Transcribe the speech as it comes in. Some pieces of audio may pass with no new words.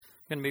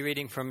I'm going to be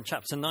reading from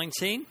chapter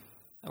 19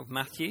 of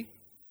Matthew.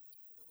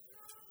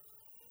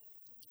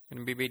 I'm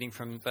going to be reading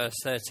from verse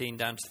 13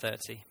 down to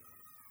 30.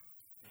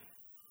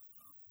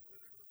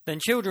 Then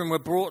children were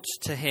brought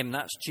to him,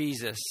 that's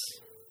Jesus,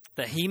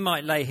 that he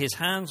might lay his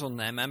hands on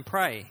them and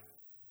pray.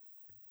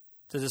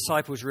 The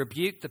disciples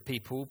rebuked the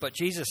people, but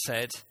Jesus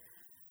said,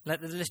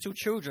 "Let the little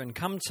children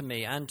come to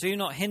me, and do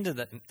not hinder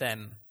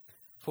them,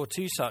 for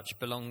to such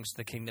belongs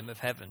the kingdom of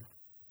heaven."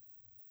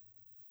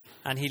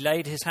 And he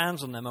laid his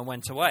hands on them and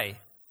went away.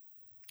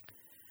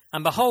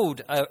 And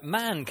behold, a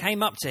man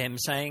came up to him,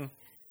 saying,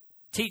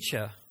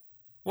 "Teacher,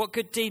 what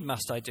good deed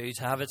must I do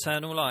to have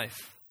eternal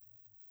life?"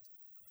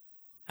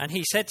 And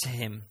he said to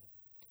him,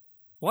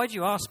 "Why do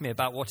you ask me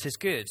about what is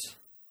good?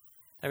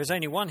 There is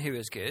only one who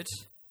is good.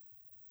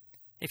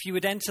 If you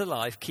would enter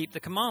life, keep the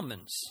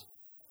commandments."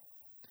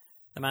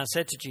 The man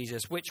said to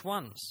Jesus, "Which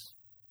ones?"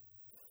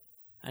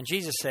 And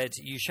Jesus said,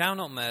 "You shall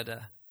not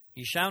murder,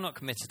 you shall not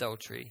commit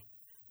adultery,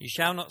 you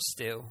shall not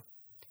steal,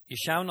 you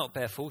shall not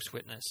bear false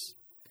witness,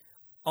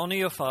 honor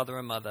your father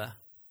and mother,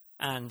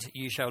 and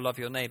you shall love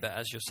your neighbor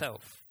as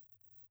yourself."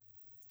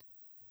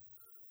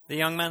 The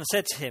young man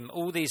said to him,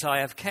 "All these I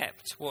have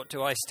kept. What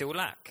do I still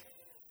lack?"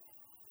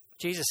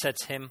 Jesus said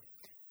to him,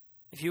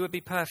 "If you would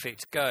be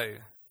perfect, go,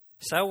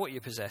 sell what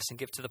you possess and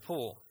give to the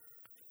poor,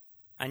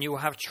 and you will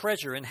have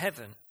treasure in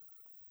heaven.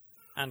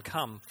 And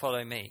come,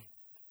 follow me."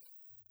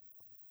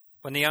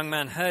 When the young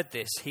man heard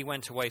this, he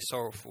went away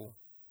sorrowful,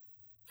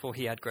 for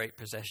he had great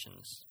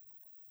possessions.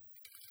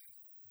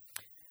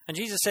 And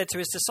Jesus said to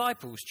his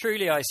disciples,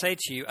 "Truly I say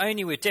to you,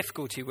 only with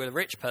difficulty will a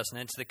rich person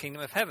enter the kingdom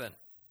of heaven.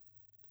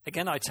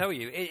 Again, I tell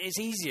you, it is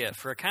easier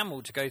for a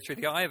camel to go through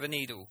the eye of a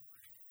needle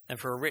than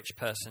for a rich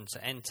person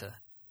to enter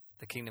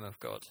the kingdom of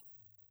God."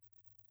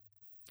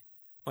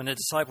 When the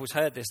disciples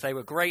heard this, they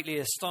were greatly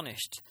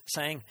astonished,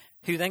 saying,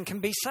 "Who then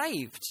can be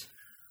saved?"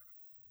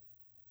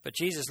 But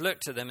Jesus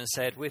looked at them and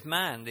said, "With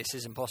man this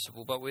is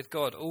impossible, but with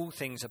God all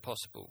things are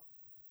possible."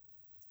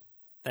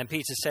 Then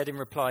Peter said in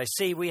reply,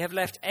 "See, we have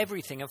left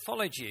everything and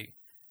followed you.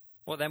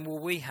 What then will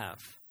we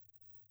have?"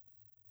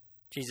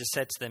 Jesus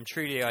said to them,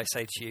 "Truly I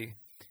say to you,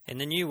 in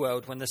the new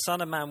world, when the Son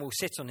of Man will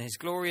sit on his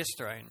glorious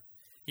throne,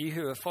 you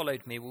who have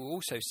followed me will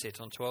also sit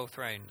on 12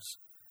 thrones,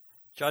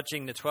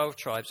 judging the 12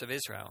 tribes of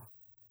Israel.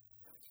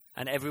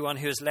 And everyone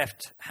who has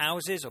left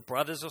houses or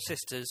brothers or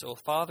sisters or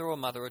father or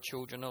mother or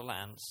children or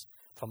lands,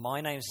 for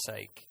my name's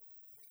sake,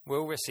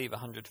 will receive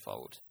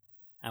 100-fold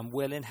and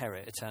will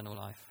inherit eternal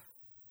life.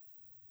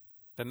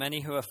 But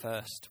many who are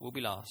first will be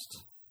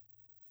last,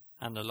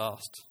 and the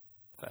last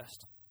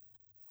first."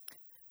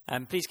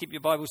 Please keep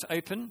your Bibles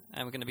open,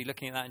 and we're going to be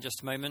looking at that in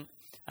just a moment.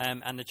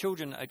 And the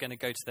children are going to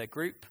go to their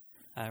group,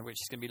 which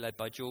is going to be led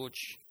by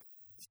George.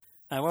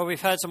 Well,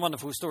 we've heard some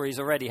wonderful stories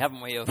already,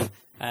 haven't we, of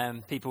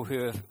people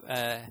who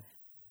have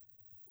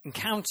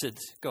encountered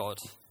God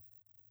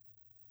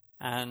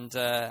and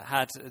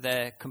had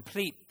their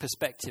complete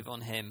perspective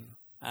on him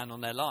and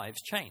on their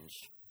lives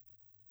changed.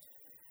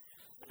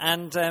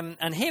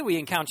 And here we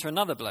encounter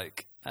another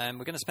bloke. We're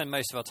going to spend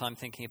most of our time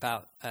thinking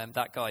about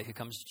that guy who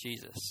comes to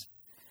Jesus.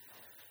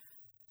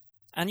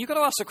 And you've got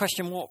to ask the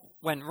question, what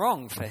went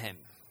wrong for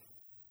him?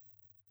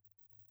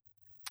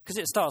 Because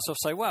it starts off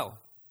so well.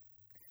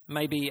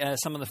 Maybe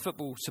some of the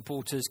football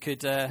supporters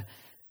could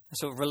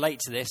sort of relate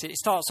to this. It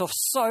starts off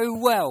so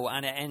well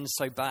and it ends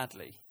so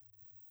badly.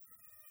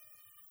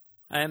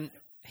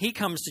 He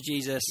comes to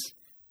Jesus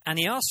and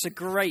he asks a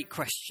great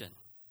question.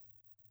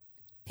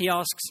 He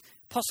asks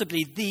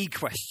possibly the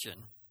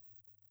question: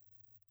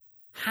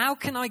 how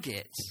can I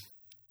get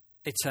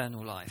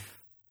eternal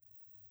life?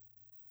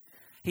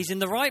 He's in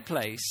the right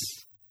place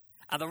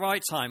at the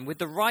right time with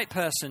the right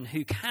person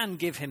who can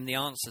give him the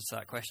answer to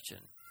that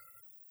question.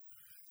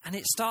 And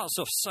it starts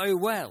off so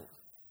well.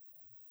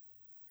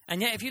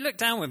 And yet, if you look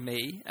down with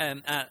me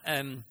at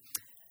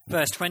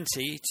verse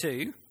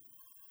 22,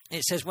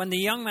 it says, "When the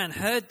young man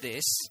heard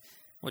this,"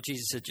 what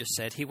Jesus had just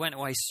said, "he went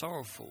away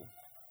sorrowful."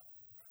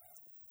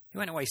 He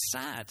went away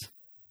sad.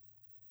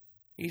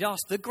 He'd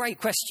asked the great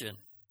question,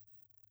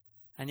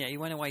 and yet he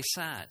went away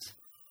sad.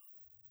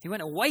 He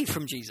went away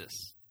from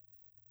Jesus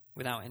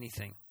without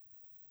anything.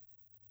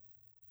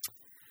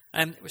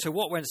 So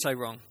what went so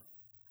wrong?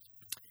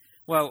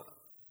 Well,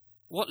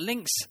 what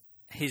links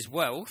his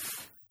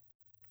wealth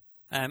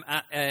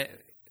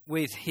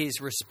with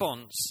his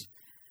response,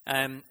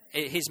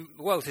 his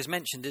wealth is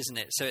mentioned, isn't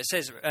it? So it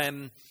says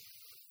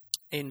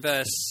in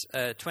verse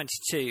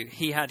 22,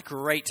 he had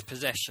great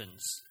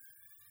possessions.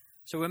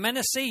 So we're meant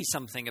to see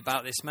something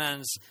about this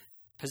man's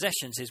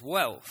possessions, his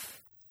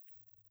wealth,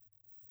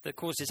 that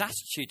caused his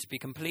attitude to be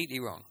completely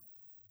wrong.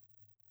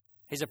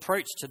 His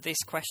approach to this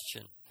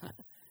question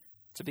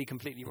to be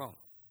completely wrong.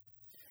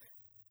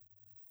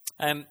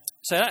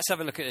 So let's have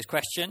a look at this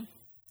question.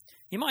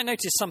 You might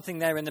notice something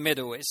there in the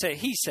middle.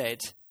 He said,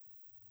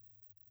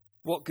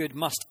 "What good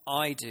must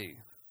I do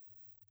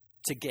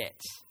to get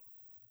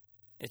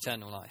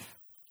eternal life?"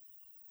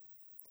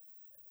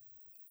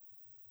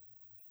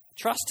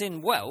 Trust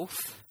in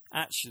wealth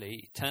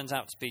actually turns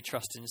out to be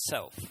trust in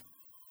self.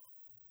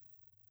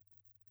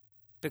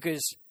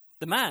 Because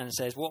the man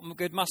says, what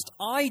good must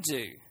I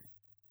do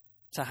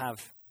to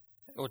have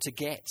or to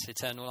get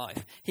eternal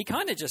life? He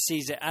kind of just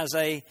sees it as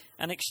an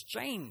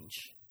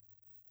exchange,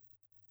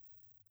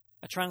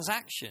 a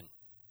transaction.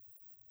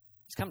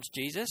 He's come to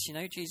Jesus,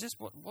 Jesus,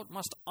 what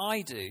must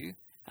I do?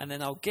 And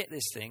then I'll get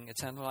this thing,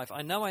 eternal life.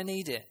 I know I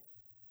need it.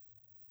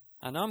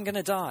 I know I'm going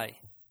to die.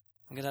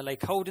 I'm going to lay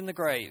cold in the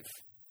grave.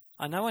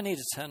 I know I need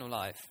eternal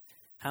life.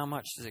 How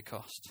much does it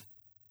cost?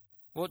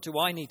 What do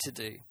I need to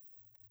do?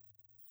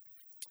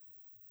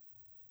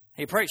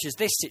 He approaches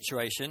this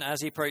situation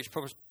as he approached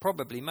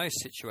probably most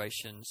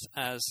situations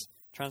as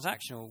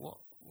transactional.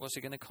 What's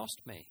it going to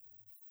cost me?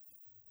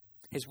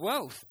 His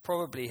wealth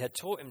probably had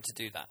taught him to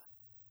do that,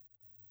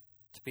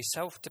 to be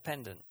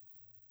self-dependent.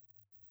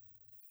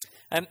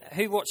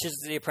 Who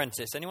watches The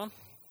Apprentice? Anyone?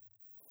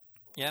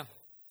 Yeah?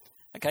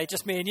 Okay,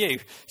 just me and you.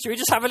 Should we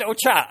just have a little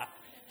chat?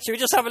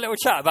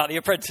 About The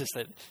Apprentice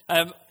then?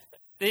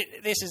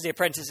 This is The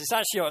Apprentice. It's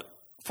actually,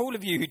 for all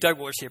of you who don't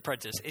watch The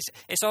Apprentice,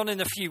 it's on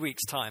in a few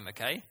weeks' time,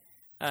 okay?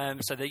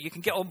 So that you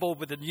can get on board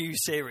with the new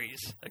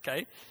series,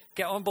 okay?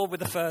 Get on board with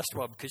the first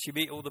one because you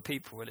meet all the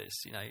people.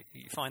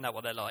 You find out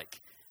what they're like,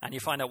 and you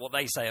find out what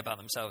they say about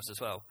themselves as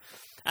well.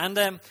 And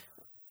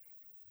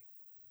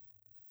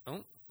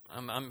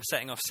I'm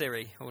setting off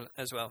Siri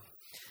as well.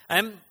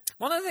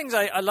 One of the things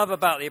I love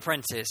about The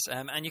Apprentice,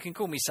 and you can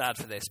call me sad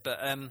for this, but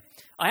I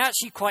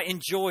actually quite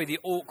enjoy the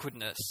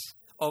awkwardness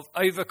of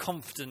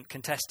overconfident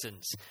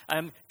contestants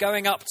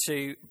going up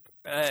to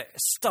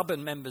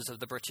stubborn members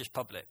of the British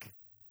public.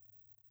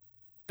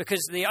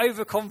 Because the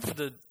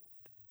overconfident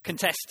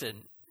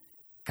contestant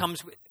comes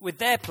with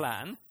their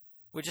plan,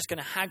 we're just going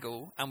to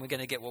haggle and we're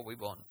going to get what we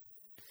want.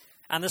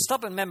 And the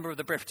stubborn member of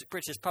the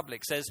British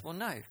public says, well,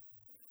 no.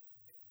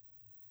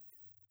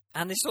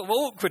 And this sort of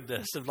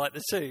awkwardness of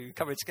the two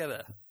coming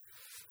together.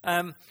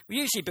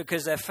 Usually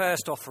because their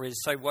first offer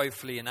is so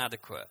woefully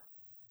inadequate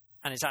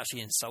and it's actually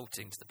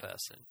insulting to the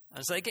person.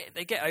 And so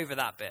they get over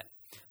that bit.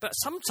 But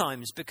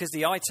sometimes because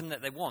the item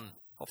that they want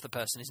off the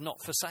person is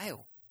not for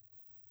sale.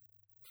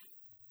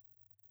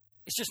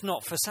 It's just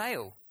not for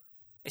sale.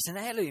 It's an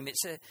heirloom.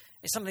 It's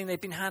something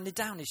they've been handed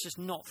down. It's just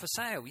not for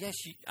sale. Yes,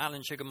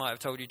 Alan Sugar might have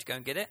told you to go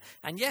and get it.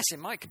 And yes, it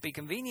might be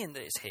convenient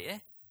that it's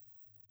here.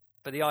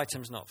 But the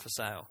item's not for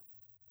sale.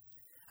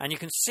 And you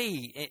can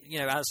see,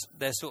 as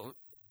they're sort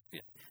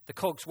of, the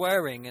cogs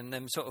whirring and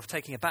them sort of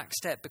taking a back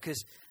step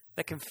because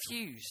they're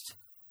confused.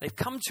 They've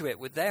come to it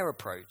with their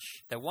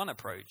approach, their one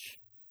approach.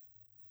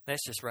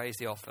 Let's just raise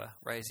the offer.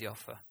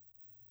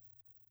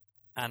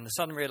 And the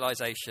sudden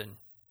realization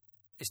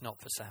is not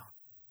for sale.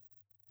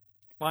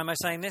 Why am I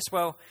saying this?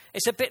 Well,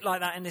 it's a bit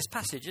like that in this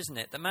passage, isn't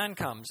it? The man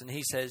comes and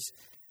he says,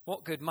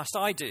 what good must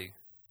I do?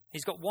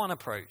 He's got one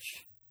approach.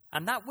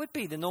 And that would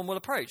be the normal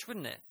approach,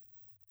 wouldn't it?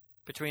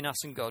 Between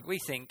us and God. We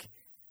think,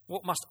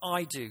 what must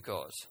I do,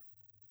 God?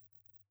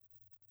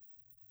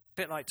 A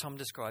bit like Tom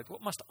described.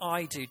 What must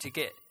I do to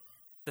get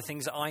the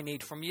things that I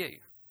need from you?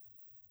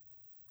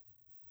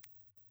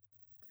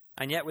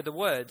 And yet with the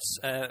words,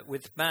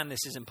 with man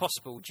this is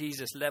impossible,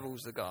 Jesus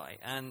levels the guy.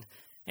 And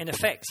in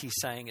effect, he's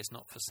saying it's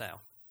not for sale.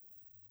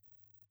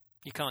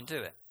 You can't do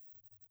it.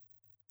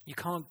 You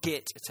can't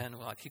get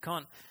eternal life. You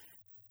can't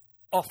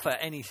offer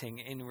anything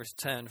in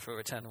return for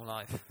eternal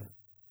life.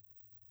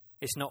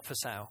 It's not for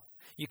sale.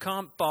 You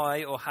can't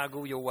buy or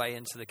haggle your way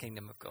into the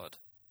kingdom of God.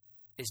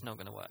 It's not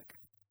going to work.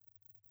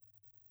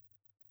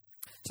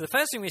 So the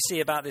first thing we see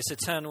about this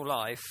eternal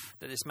life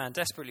that this man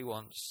desperately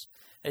wants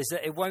is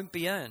that it won't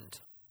be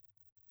earned.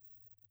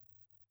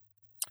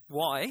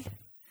 Why?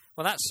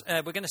 Well, that's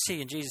we're going to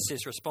see in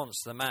Jesus' response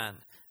to the man.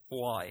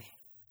 Why?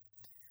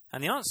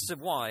 And the answer to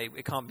why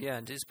it can't be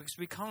earned is because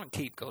we can't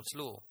keep God's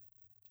law.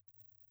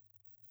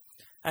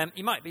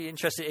 You might be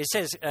interested. It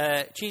says,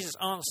 Jesus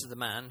answered the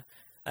man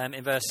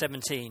in verse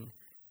 17,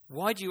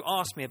 why do you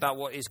ask me about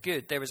what is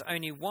good? There is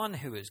only one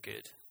who is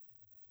good.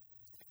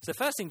 So the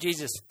first thing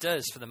Jesus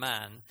does for the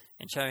man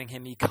in showing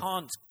him he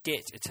can't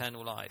get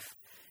eternal life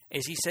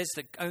is he says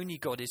that only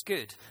God is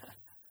good.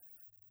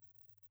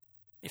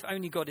 If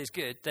only God is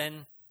good,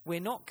 then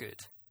we're not good.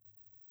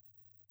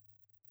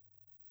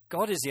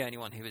 God is the only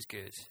one who is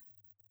good.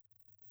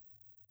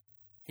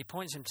 He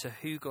points him to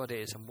who God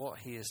is and what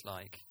he is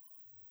like.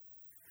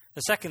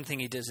 The second thing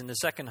he does in the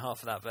second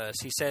half of that verse,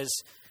 he says,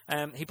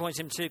 he points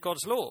him to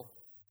God's law.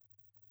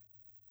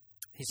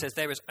 He says,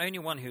 there is only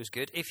one who is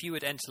good. If you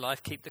would enter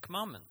life, keep the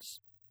commandments.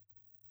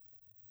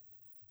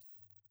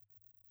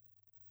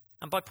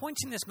 And by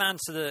pointing this man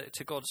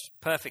to God's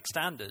perfect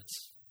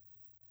standards,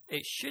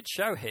 it should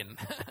show him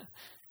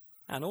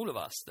and all of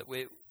us that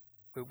we're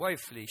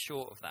woefully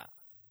short of that.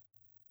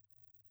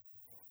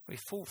 We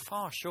fall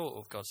far short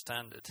of God's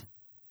standard.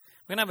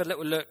 We're going to have a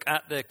little look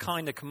at the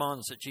kind of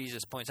commands that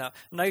Jesus points out.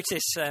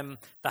 Notice the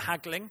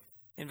haggling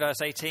in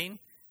verse 18.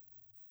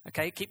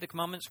 Okay, keep the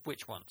commandments.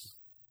 Which ones?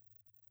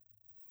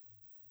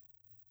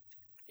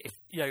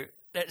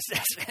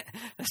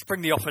 Let's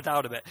bring the offer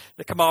down a bit.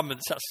 The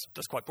commandments,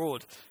 that's quite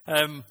broad.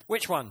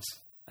 Which ones?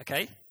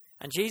 Okay,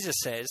 and Jesus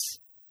says,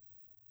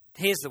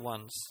 here's the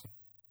ones.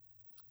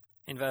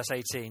 in verse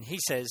 18. He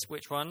says,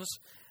 which ones?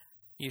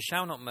 You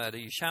shall not murder,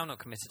 you shall not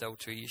commit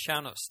adultery, you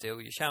shall not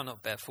steal, you shall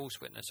not bear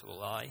false witness or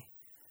lie.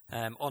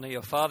 Honour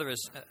your father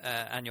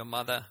and your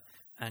mother,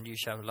 and you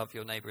shall love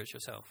your neighbour as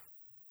yourself.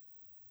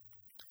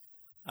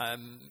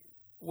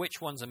 Which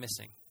ones are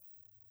missing?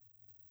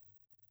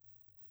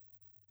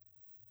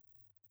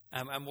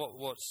 And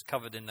what's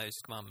covered in those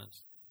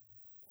commandments?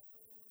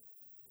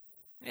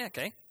 Yeah,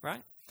 okay,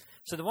 right.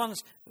 So the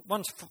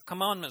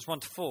commandments 1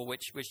 to 4,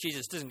 which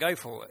Jesus doesn't go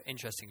for,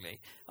 interestingly,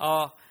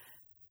 are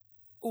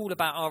all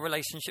about our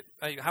relationship,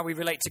 how we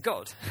relate to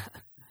God.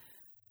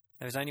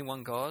 There is only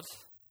one God.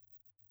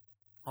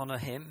 Honour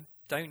him.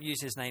 Don't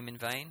use his name in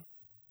vain.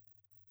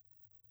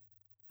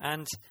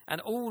 And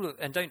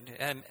don't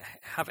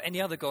have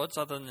any other gods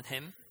other than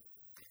him.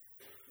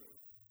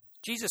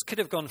 Jesus could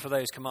have gone for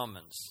those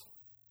commandments,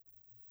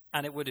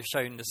 and it would have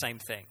shown the same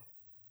thing.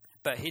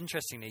 But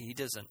interestingly, he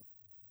doesn't.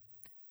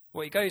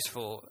 What he goes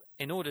for,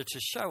 in order to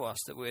show us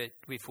that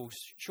we fall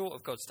short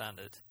of God's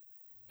standard,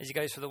 is he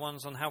goes for the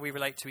ones on how we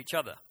relate to each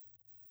other.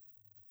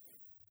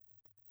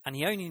 And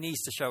he only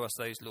needs to show us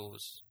those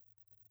laws,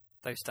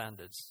 those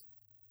standards.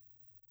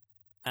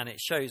 And it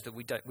shows that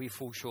we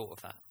fall short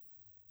of that.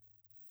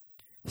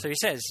 So he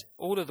says,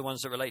 all of the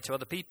ones that relate to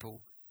other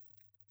people,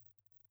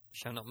 you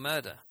shall not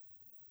murder.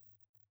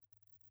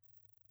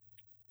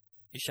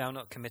 You shall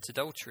not commit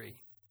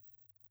adultery.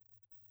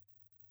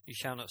 You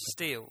shall not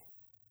steal.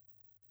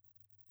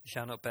 You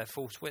shall not bear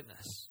false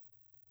witness.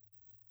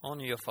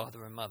 Honour your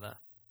father and mother.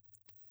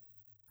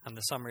 And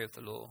the summary of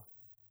the law,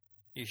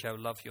 you shall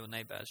love your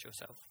neighbour as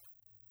yourself.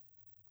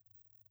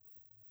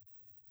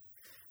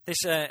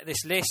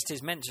 This list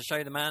is meant to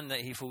show the man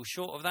that he falls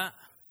short of that.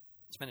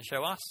 It's meant to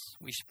show us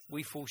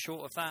we fall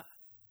short of that.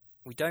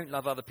 We don't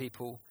love other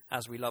people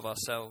as we love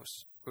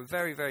ourselves. We're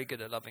very, very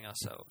good at loving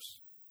ourselves.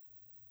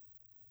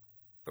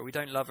 But we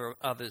don't love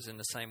others in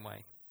the same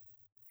way.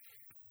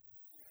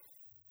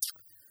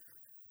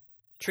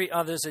 Treat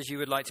others as you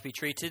would like to be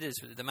treated is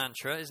the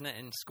mantra, isn't it,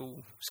 in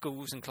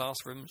schools and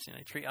classrooms?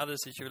 Treat others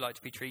as you would like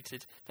to be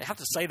treated. They have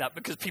to say that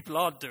because people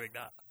aren't doing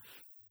that.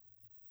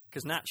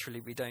 Because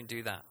naturally we don't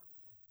do that.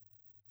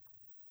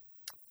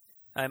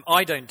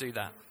 I don't do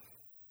that.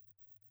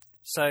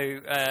 So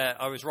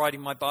I was riding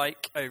my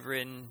bike over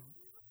in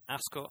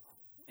Ascot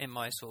in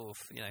my sort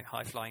of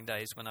high-flying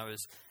days when I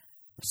was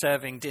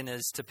serving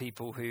dinners to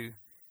people who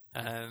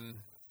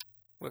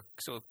were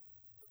sort of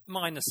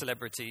minor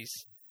celebrities.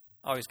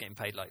 I was getting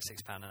paid like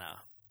 £6 an hour,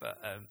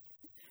 but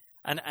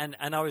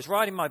and I was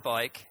riding my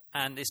bike,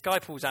 and this guy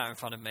pulls out in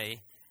front of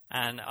me,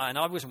 and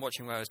I wasn't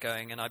watching where I was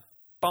going, and I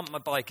bumped my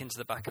bike into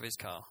the back of his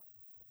car,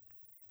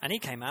 and he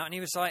came out and he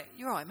was like,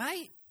 "You all right,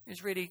 mate?" He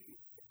was really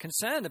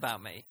concerned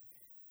about me.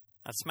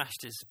 I'd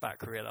smashed his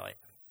back rear light,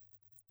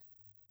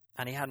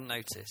 and he hadn't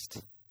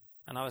noticed.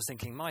 And I was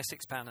thinking, my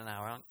 £6 an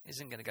hour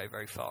isn't going to go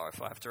very far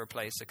if I have to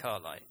replace a car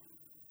light.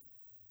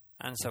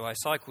 And so I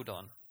cycled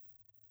on.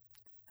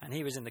 And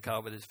he was in the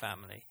car with his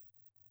family.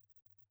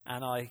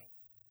 And I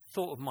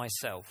thought of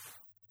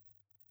myself.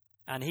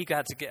 And he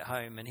had to get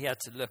home and he had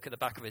to look at the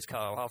back of his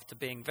car after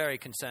being very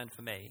concerned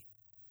for me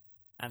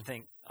and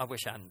think, I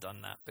wish I hadn't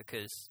done that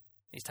because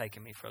he's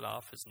taken me for a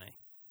laugh, isn't he?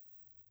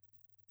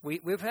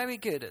 We're very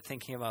good at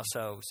thinking of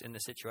ourselves in the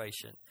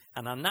situation.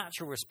 And our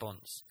natural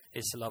response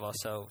is to love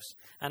ourselves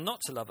and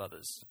not to love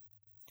others.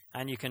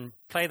 And you can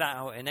play that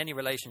out in any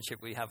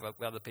relationship we have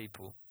with other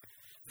people.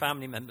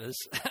 Family members,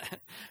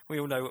 we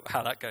all know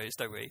how that goes,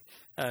 don't we?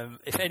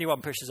 If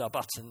anyone pushes our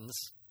buttons,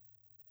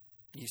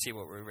 you see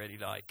what we're really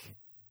like.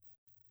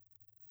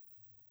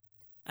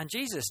 And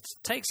Jesus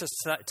takes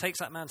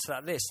that man to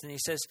that list and he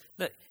says,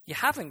 look, you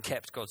haven't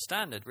kept God's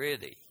standard,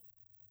 really.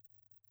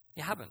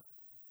 You haven't.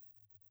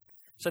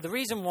 So the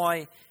reason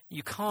why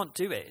you can't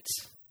do it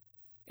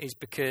is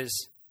because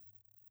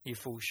you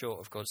fall short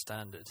of God's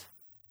standard.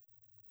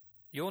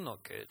 You're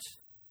not good.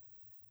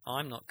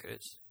 I'm not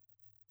good.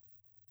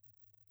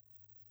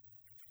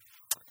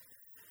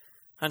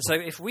 And so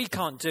if we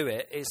can't do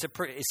it, it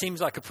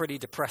seems like a pretty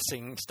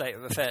depressing state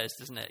of affairs,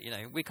 doesn't it?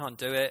 We can't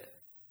do it.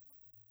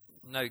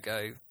 No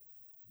go.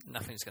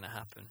 Nothing's going to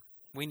happen.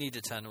 We need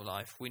eternal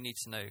life. We need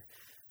to know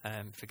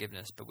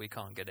forgiveness, but we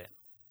can't get it.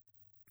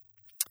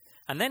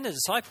 And then the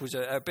disciples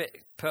are a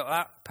bit put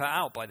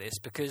out by this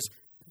because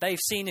they've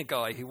seen a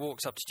guy who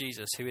walks up to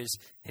Jesus who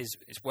is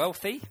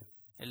wealthy.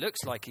 It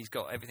looks like he's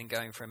got everything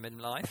going for him in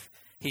life.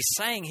 He's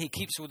saying he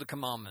keeps all the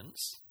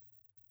commandments.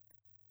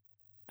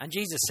 And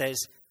Jesus says,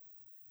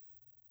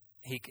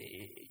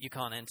 you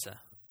can't enter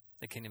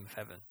the kingdom of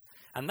heaven.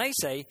 And they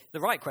say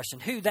the right question,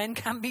 who then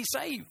can be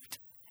saved?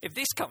 If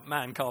this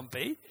man can't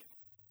be,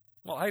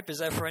 what hope is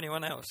there for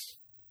anyone else?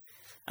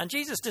 And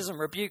Jesus doesn't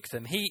rebuke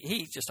them.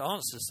 He just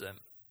answers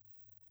them.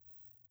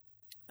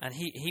 And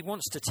he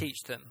wants to teach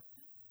them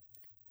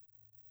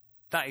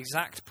that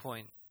exact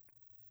point.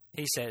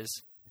 He says,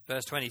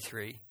 verse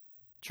 23,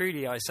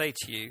 truly I say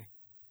to you,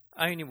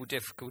 only will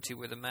difficulty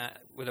with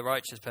a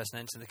righteous person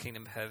enter the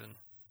kingdom of heaven.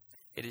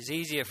 It is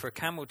easier for a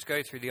camel to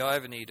go through the eye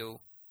of a needle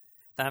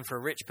than for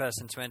a rich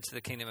person to enter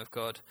the kingdom of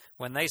God.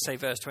 When they say,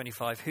 verse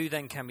 25, who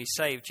then can be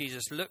saved?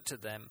 Jesus looked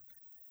at them,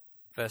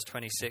 verse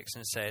 26,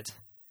 and said,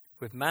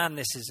 with man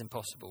this is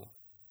impossible,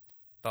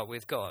 but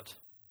with God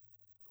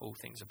all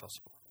things are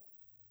possible.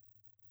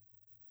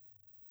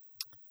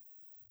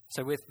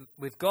 So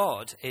with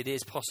God it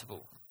is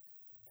possible.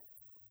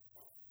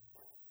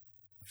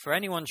 For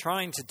anyone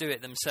trying to do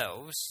it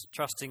themselves,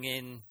 trusting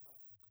in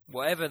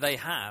whatever they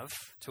have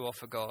to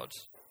offer God,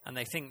 and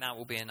they think that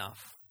will be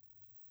enough,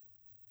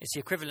 it's the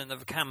equivalent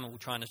of a camel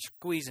trying to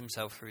squeeze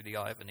himself through the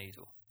eye of a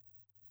needle.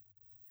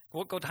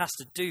 What God has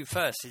to do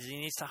first is he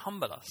needs to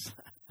humble us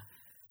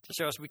to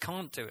show us we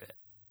can't do it.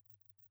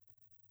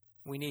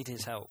 We need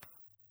his help.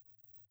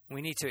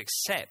 We need to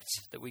accept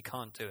that we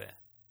can't do it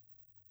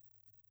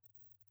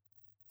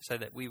so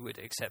that we would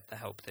accept the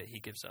help that he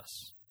gives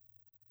us.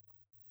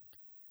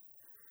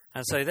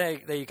 And so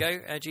there you go.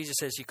 Jesus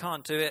says you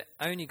can't do it.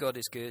 Only God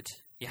is good.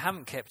 You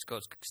haven't kept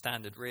God's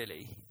standard,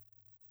 really.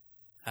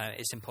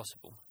 It's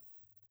impossible.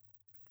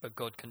 But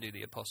God can do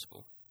the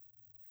impossible.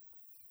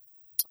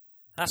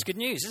 That's good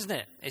news, isn't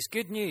it? It's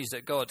good news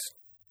that God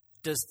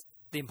does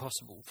the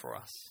impossible for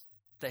us.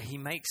 That he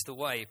makes the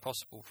way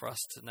possible for us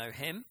to know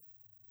him.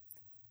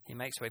 He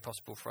makes the way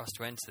possible for us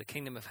to enter the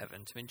kingdom of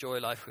heaven, to enjoy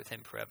life with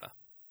him forever.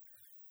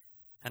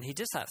 And he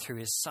does that through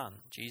his son,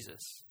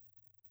 Jesus.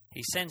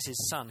 He sends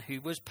his son,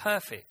 who was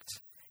perfect.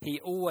 He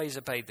always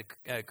obeyed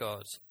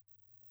God.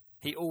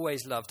 He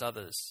always loved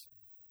others.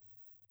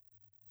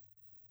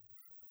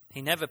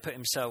 He never put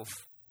himself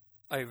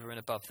over and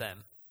above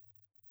them.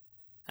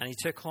 And he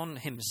took on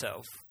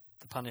himself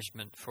the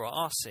punishment for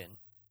our sin,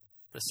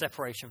 the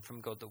separation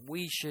from God that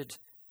we should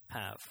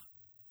have,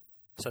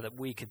 so that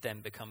we could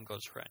then become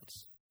God's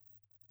friends.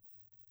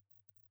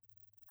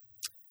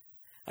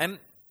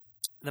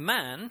 The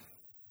man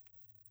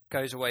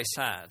goes away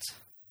sad.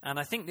 And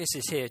I think this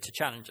is here to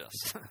challenge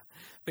us,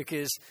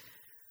 because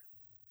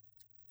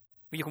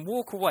you can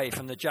walk away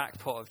from the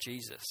jackpot of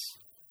Jesus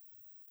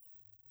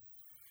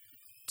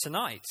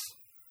tonight.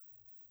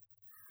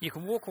 You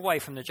can walk away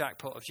from the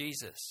jackpot of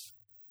Jesus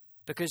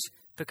because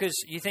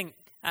you think,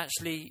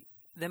 actually,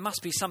 there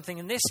must be something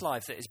in this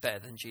life that is better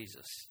than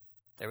Jesus.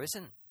 There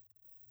isn't.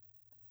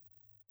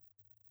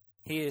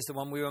 He is the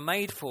one we were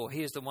made for.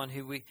 He is the one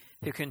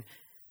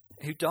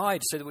who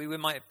died so that we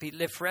might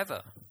live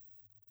forever.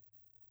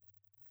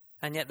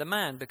 And yet the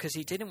man, because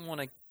he didn't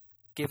want to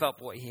give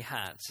up what he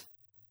had,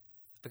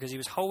 because he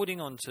was holding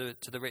on to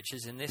the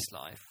riches in this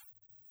life,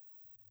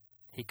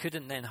 he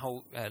couldn't then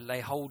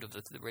lay hold of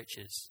the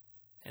riches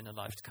in the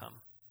life to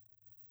come.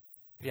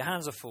 If your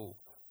hands are full,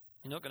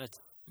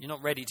 you're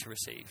not ready to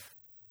receive.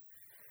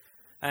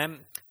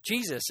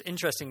 Jesus,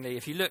 interestingly,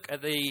 if you look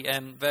at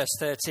the verse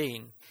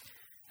 13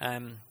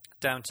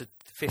 down to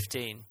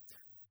 15,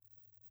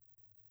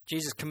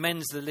 Jesus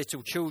commends the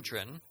little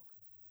children,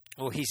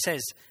 or he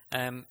says,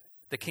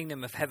 the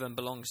kingdom of heaven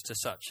belongs to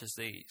such as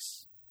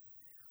these.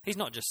 He's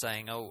not just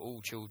saying,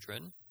 all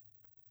children,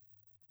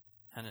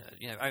 and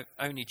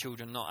only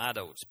children, not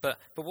adults. But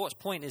what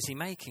point is he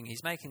making?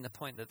 He's making the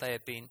point that they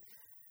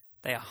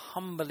are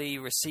humbly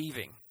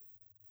receiving.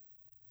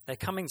 They're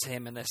coming to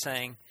him and they're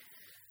saying,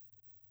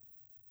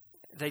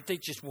 they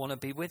just want to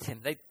be with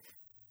him.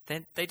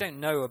 They don't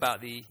know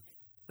about the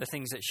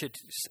things that should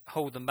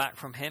hold them back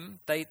from him.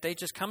 They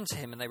just come to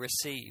him and they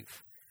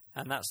receive.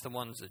 And that's the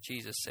ones that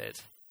Jesus said.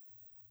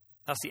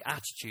 That's the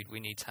attitude we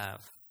need to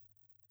have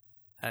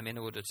in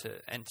order to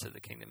enter the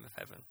kingdom of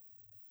heaven.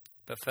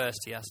 But first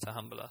he has to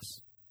humble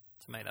us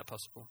to make that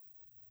possible.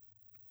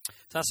 So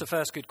that's the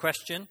first good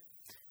question.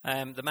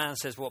 The man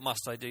says, what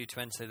must I do to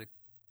enter the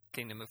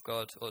kingdom of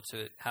God or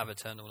to have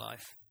eternal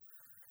life?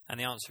 And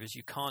the answer is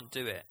you can't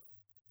do it,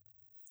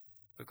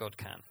 but God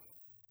can.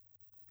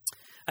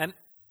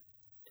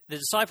 The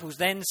disciples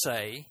then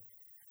say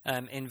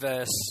in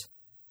verse...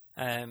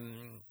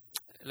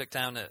 look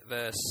down at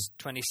verse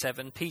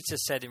 27. Peter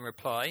said in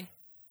reply,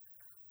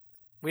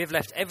 we have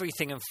left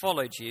everything and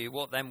followed you.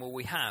 What then will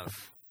we have?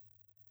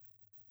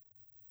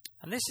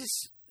 And this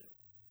is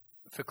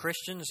for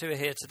Christians who are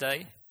here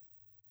today.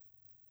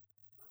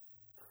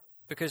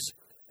 Because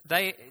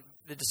the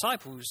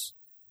disciples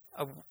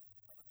are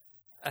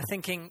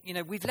thinking,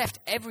 we've left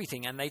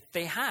everything. And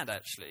they had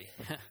actually.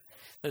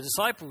 The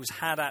disciples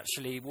had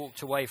actually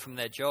walked away from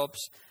their jobs,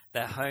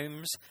 their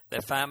homes,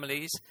 their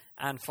families,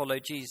 and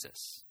followed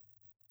Jesus.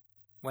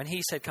 When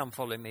he said, come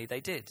follow me, they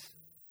did.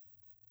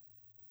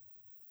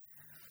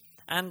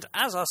 And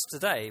as us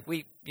today,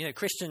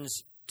 Christians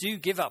do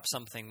give up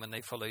something when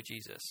they follow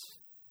Jesus.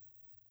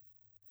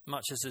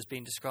 Much as has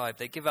been described,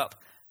 they give up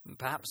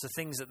perhaps the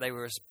things that they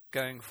were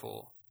going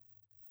for,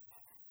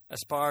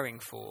 aspiring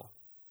for.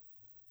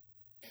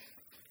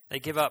 They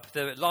give up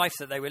the life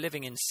that they were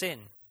living in sin,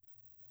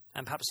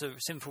 and perhaps the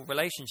sinful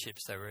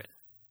relationships they were in.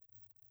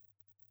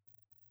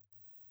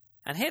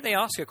 And here they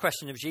ask a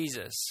question of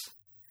Jesus.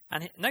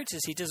 And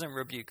notice he doesn't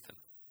rebuke them.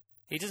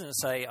 He doesn't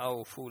say,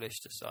 foolish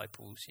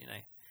disciples,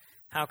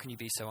 how can you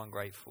be so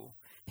ungrateful?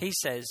 He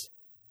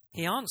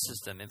answers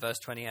them in verse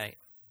 28.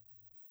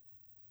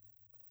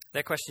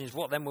 Their question is,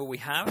 what then will we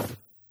have?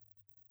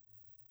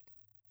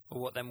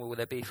 Or what then will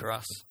there be for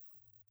us?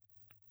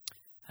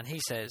 And he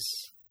says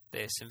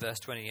this in verse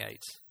 28.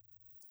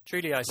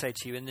 Truly I say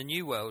to you, in the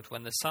new world,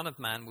 when the Son of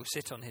Man will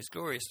sit on his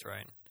glorious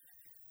throne,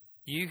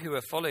 you who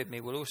have followed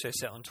me will also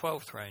sit on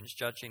 12 thrones,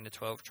 judging the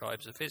 12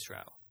 tribes of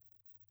Israel.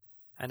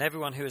 And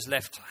everyone who has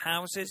left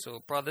houses or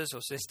brothers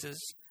or sisters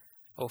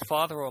or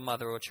father or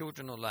mother or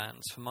children or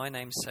lands for my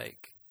name's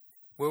sake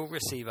will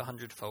receive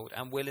 100-fold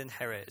and will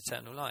inherit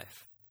eternal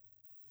life.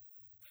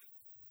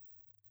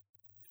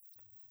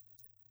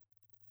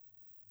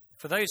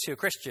 For those who are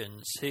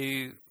Christians,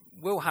 who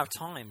will have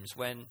times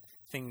when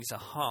things are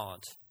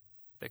hard,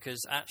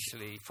 because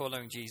actually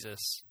following Jesus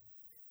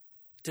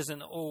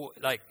doesn't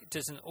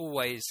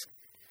always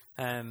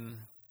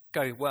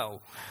go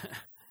well.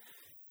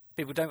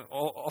 People don't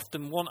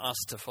often want us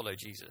to follow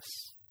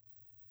Jesus.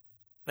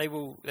 They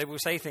will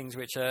say things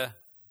which are,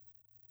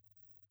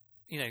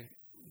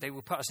 they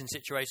will put us in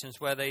situations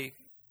where they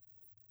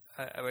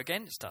are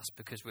against us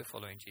because we're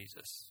following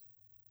Jesus.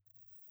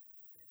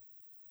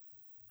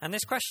 And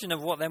this question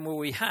of what then will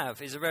we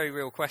have is a very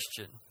real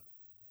question.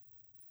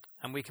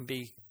 And we can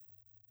be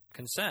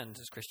concerned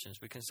as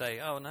Christians. We can say,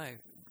 oh no,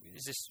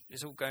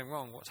 is all going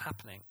wrong? What's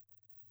happening?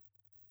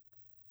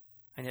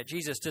 And yet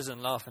Jesus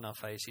doesn't laugh in our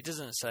face. He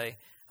doesn't say,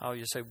 oh,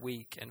 you're so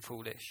weak and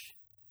foolish.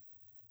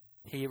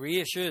 He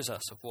reassures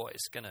us of what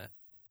is going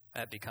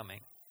to be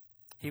coming.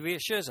 He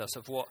reassures us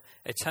of what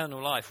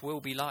eternal life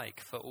will be like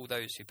for all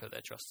those who put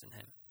their trust in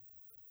him.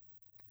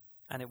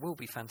 And it will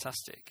be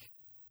fantastic.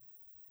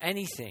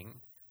 Anything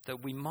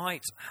that we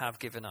might have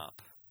given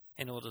up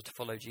in order to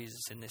follow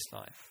Jesus in this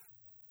life,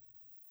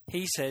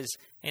 he says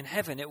in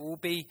heaven it will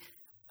be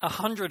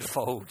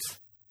 100-fold.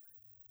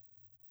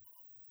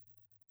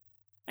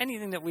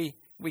 Anything that we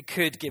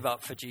could give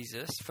up for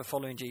Jesus, for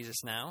following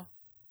Jesus now,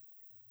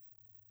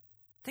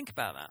 think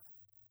about that.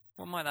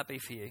 What might that be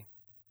for you?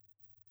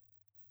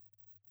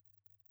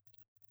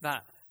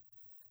 That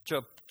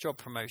job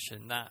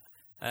promotion,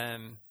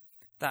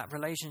 that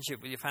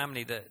relationship with your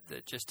family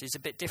that just is a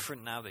bit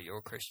different now that you're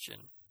a Christian.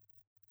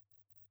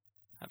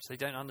 Perhaps they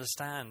don't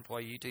understand why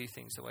you do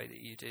things the way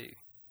that you do.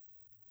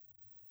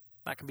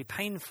 That can be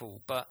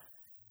painful, but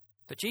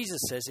Jesus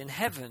says in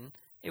heaven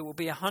it will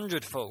be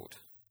 100-fold.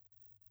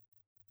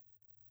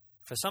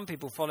 For some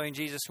people, following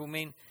Jesus will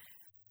mean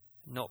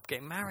not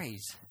getting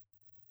married,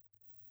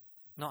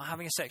 not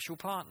having a sexual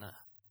partner,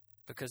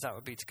 because that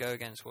would be to go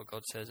against what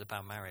God says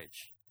about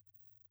marriage.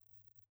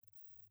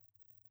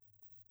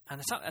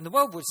 And the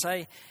world would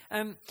say,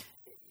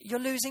 you're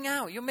losing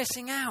out, you're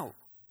missing out,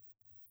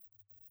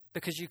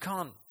 because you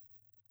can't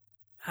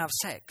have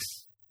sex.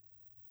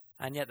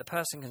 And yet the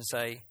person can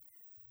say,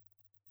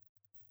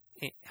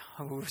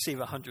 I will receive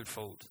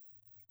 100-fold.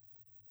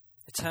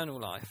 Eternal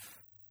life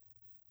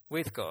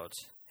with God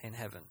in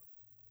heaven.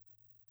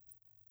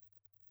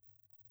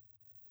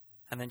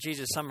 And then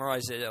Jesus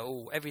summarizes it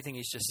all, everything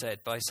he's just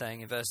said, by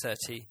saying in verse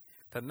 30,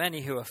 but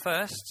many who are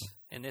first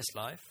in this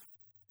life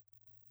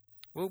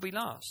will be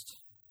last.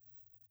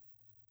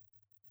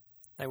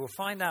 They will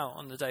find out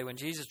on the day when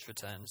Jesus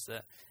returns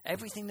that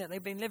everything that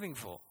they've been living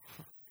for,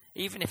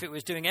 even if it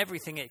was doing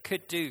everything it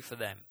could do for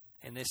them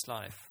in this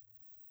life,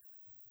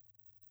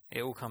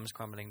 it all comes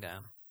crumbling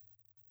down.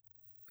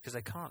 Because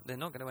they're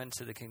not going to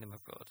enter the kingdom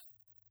of God.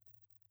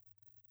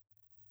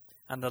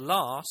 And the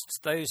last,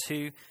 those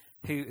who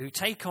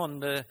take on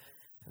the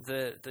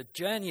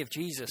journey of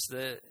Jesus,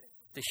 the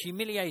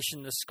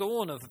humiliation, the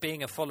scorn of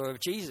being a follower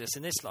of Jesus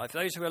in this life,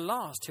 those who are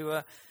last, who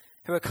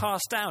are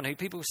cast down, who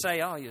people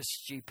say, oh, you're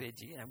stupid,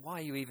 why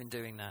are you even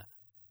doing that?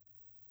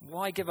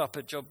 Why give up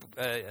a job,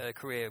 a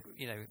career,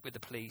 with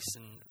the police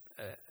and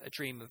a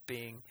dream of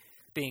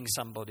being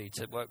somebody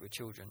to work with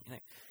children,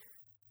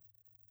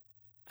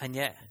 And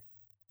yet,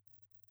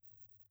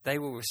 they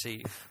will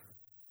receive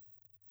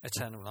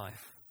eternal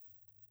life.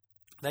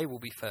 They will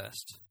be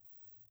first.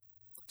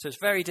 So it's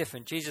very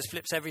different. Jesus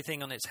flips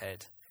everything on its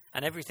head.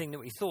 And everything that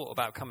we thought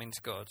about coming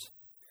to God,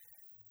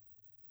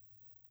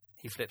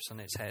 he flips on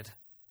its head.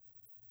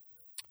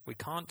 We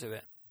can't do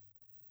it.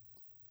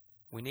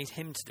 We need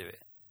him to do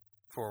it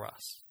for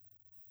us.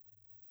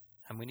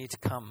 And we need to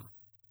come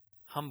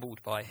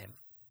humbled by him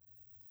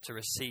to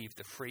receive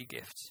the free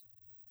gift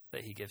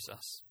that he gives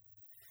us.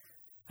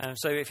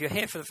 So if you're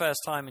here for the first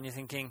time and you're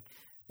thinking,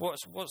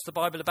 what's the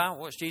Bible about?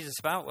 What's Jesus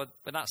about? Well,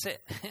 that's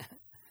it.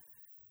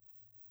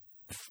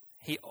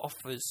 He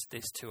offers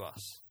this to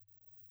us.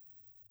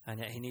 And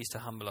yet he needs to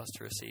humble us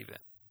to receive it.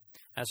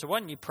 So why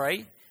don't you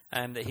pray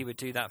that he would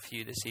do that for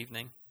you this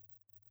evening?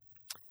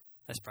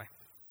 Let's pray.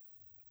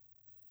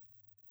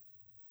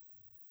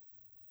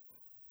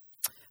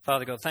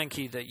 Father God, thank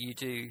you that you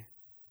do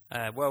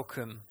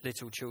welcome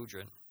little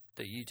children,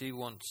 that you do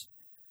want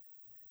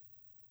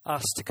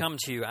us to come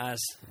to you as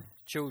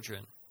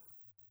children,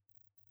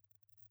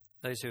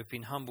 those who have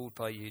been humbled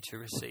by you to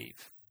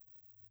receive,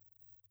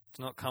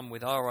 to not come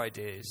with our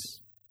ideas,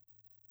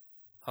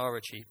 our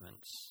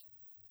achievements,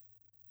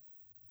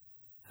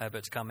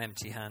 but to come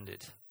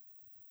empty-handed.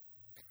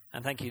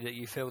 And thank you that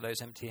you fill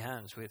those empty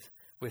hands with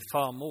with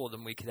far more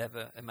than we could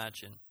ever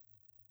imagine.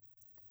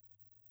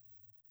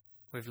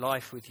 With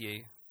life with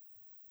you,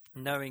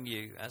 knowing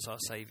you as our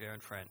Saviour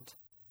and friend.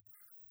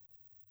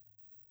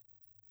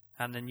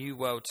 And the new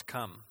world to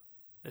come,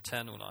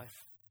 eternal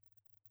life.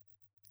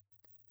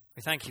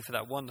 We thank you for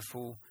that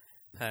wonderful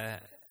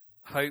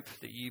hope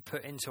that you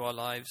put into our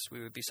lives.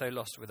 We would be so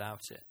lost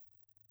without it.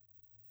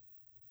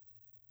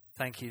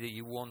 Thank you that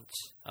you want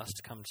us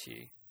to come to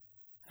you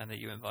and that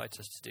you invite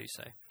us to do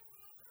so.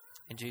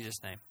 In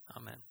Jesus' name,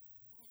 amen.